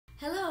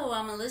Hello,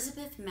 I'm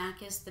Elizabeth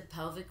Makous, the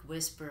Pelvic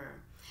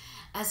Whisperer.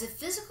 As a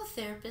physical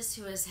therapist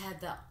who has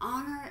had the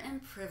honor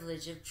and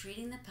privilege of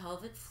treating the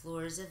pelvic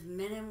floors of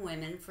men and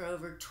women for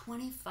over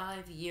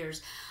 25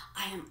 years,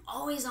 I am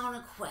always on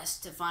a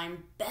quest to find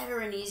better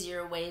and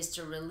easier ways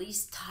to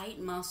release tight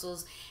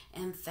muscles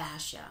and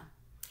fascia.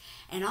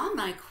 And on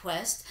my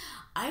quest,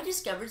 I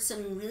discovered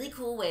some really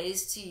cool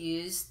ways to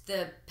use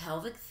the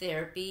pelvic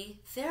therapy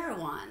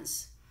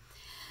TheraWands.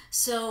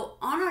 So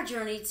on our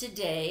journey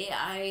today,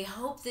 I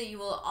hope that you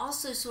will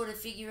also sort of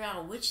figure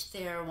out which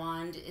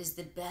TheraWand is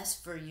the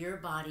best for your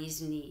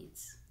body's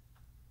needs.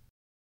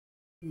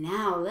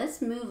 Now let's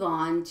move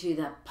on to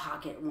the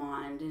pocket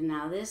wand.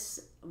 Now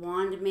this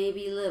wand may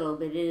be little,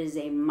 but it is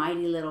a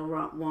mighty little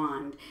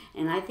wand.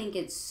 And I think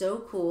it's so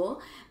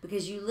cool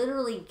because you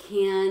literally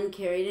can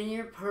carry it in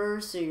your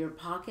purse or your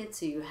pocket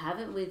so you have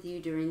it with you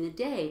during the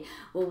day.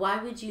 Well,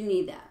 why would you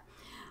need that?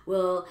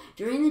 Well,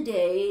 during the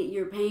day,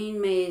 your pain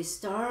may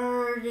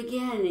start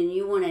again and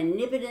you want to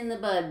nip it in the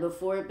bud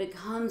before it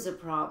becomes a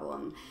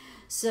problem.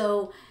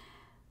 So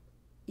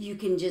you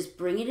can just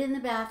bring it in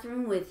the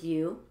bathroom with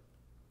you,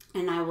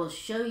 and I will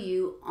show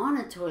you on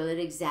a toilet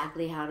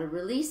exactly how to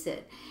release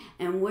it.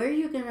 And where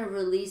you're going to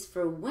release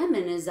for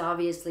women is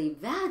obviously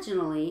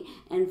vaginally,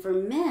 and for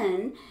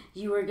men,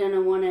 you are going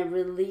to want to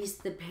release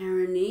the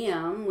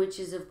perineum, which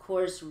is of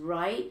course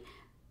right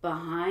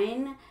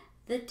behind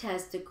the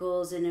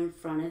testicles and in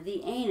front of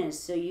the anus.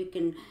 So you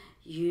can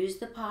use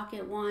the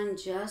pocket wand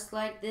just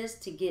like this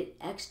to get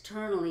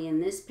externally in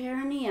this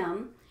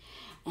perineum,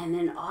 and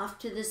then off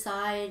to the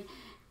side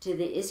to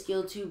the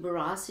ischial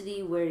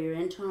tuberosity where your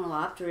internal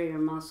obturator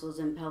muscles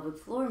and pelvic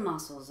floor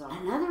muscles are.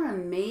 Another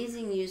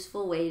amazing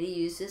useful way to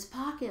use this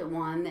pocket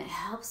wand that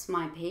helps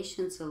my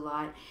patients a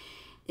lot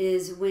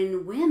is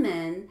when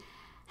women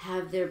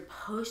have their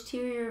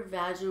posterior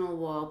vaginal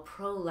wall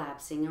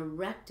prolapsing, a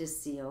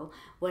rectocele.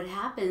 What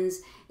happens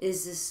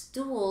is the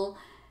stool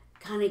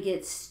kind of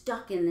gets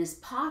stuck in this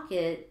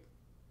pocket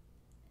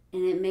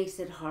and it makes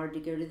it hard to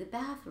go to the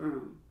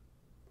bathroom.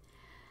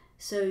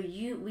 So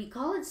we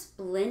call it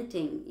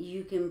splinting.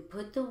 You can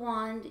put the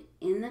wand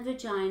in the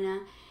vagina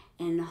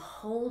and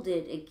hold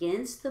it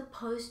against the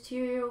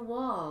posterior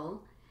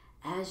wall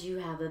as you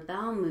have a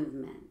bowel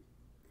movement.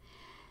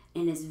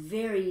 And it's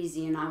very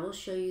easy, and I will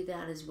show you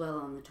that as well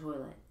on the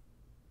toilet.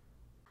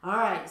 All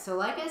right, so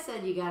like I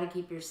said, you got to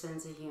keep your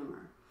sense of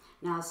humor.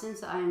 Now,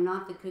 since I am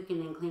not the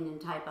cooking and cleaning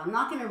type, I'm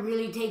not going to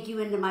really take you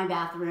into my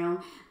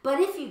bathroom. But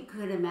if you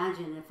could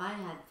imagine, if I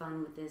had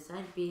fun with this,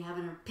 I'd be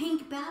having a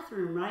pink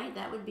bathroom, right?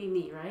 That would be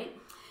me, right?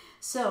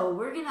 So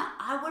what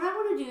I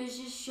want to do is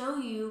just show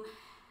you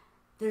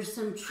there's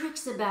some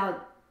tricks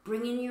about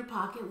bringing your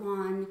pocket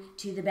wand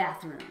to the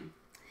bathroom.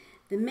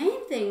 The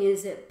main thing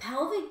is that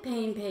pelvic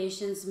pain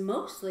patients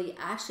mostly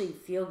actually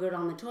feel good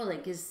on the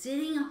toilet because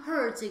sitting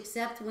hurts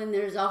except when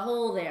there's a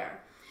hole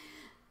there.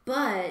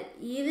 But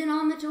even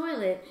on the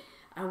toilet,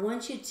 I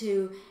want you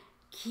to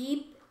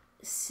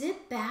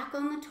sit back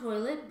on the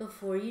toilet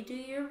before you do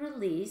your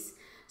release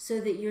so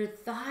that your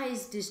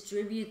thighs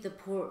distribute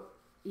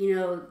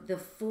the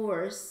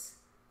force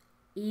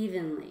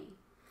evenly.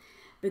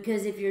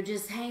 Because if you're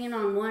just hanging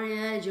on one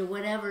edge or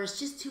whatever, it's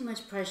just too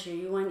much pressure.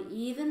 You want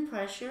even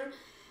pressure.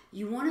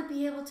 You want to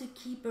be able to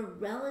keep a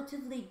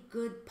relatively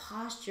good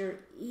posture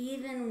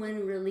even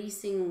when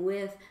releasing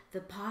with the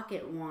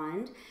pocket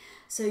wand.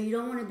 So you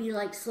don't want to be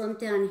like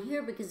slumped down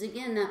here because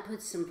again, that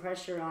puts some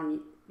pressure on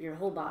your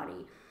whole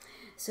body.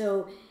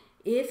 So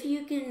if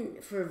you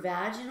can, for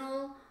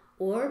vaginal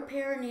or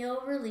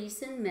perineal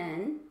release in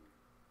men,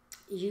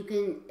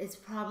 it's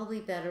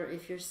probably better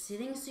if you're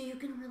sitting so you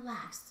can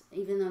relax,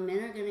 even though men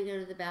are going to go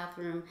to the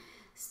bathroom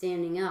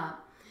standing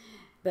up,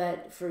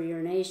 but for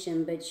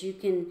urination, but you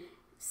can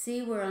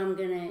see where I'm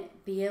going to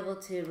be able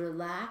to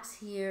relax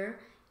here,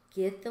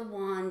 get the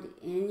wand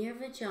in your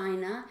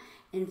vagina,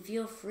 and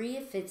feel free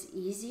if it's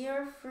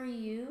easier for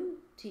you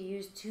to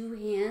use two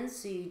hands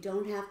so you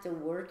don't have to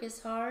work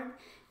as hard.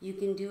 You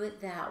can do it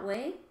that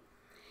way.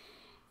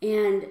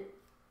 And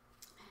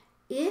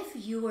if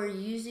you are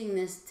using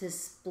this to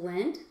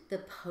splint the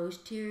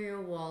posterior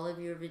wall of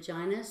your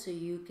vagina so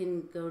you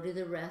can go to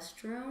the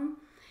restroom,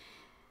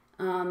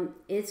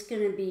 it's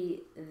going to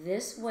be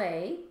this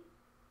way.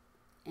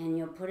 And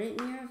you'll put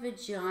it in your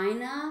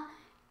vagina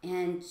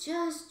and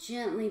just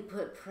gently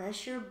put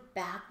pressure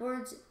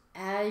backwards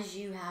as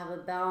you have a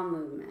bowel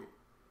movement.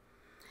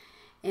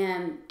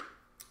 And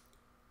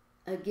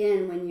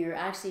again, when you're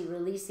actually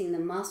releasing the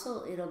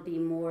muscle, it'll be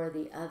more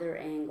the other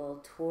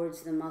angle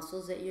towards the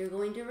muscles that you're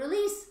going to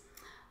release.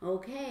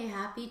 Okay,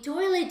 happy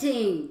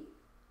toileting!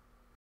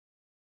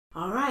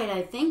 All right,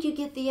 I think you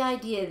get the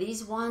idea.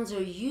 These wands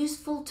are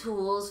useful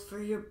tools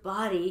for your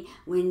body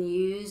when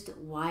used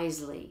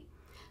wisely.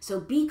 So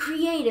be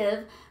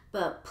creative,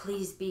 but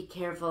please be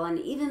careful. And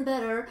even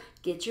better,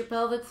 get your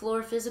pelvic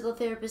floor physical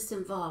therapist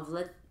involved.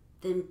 Let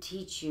them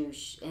teach you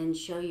and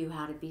show you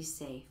how to be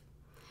safe.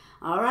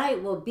 All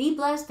right, well, be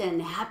blessed and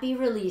happy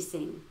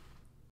releasing.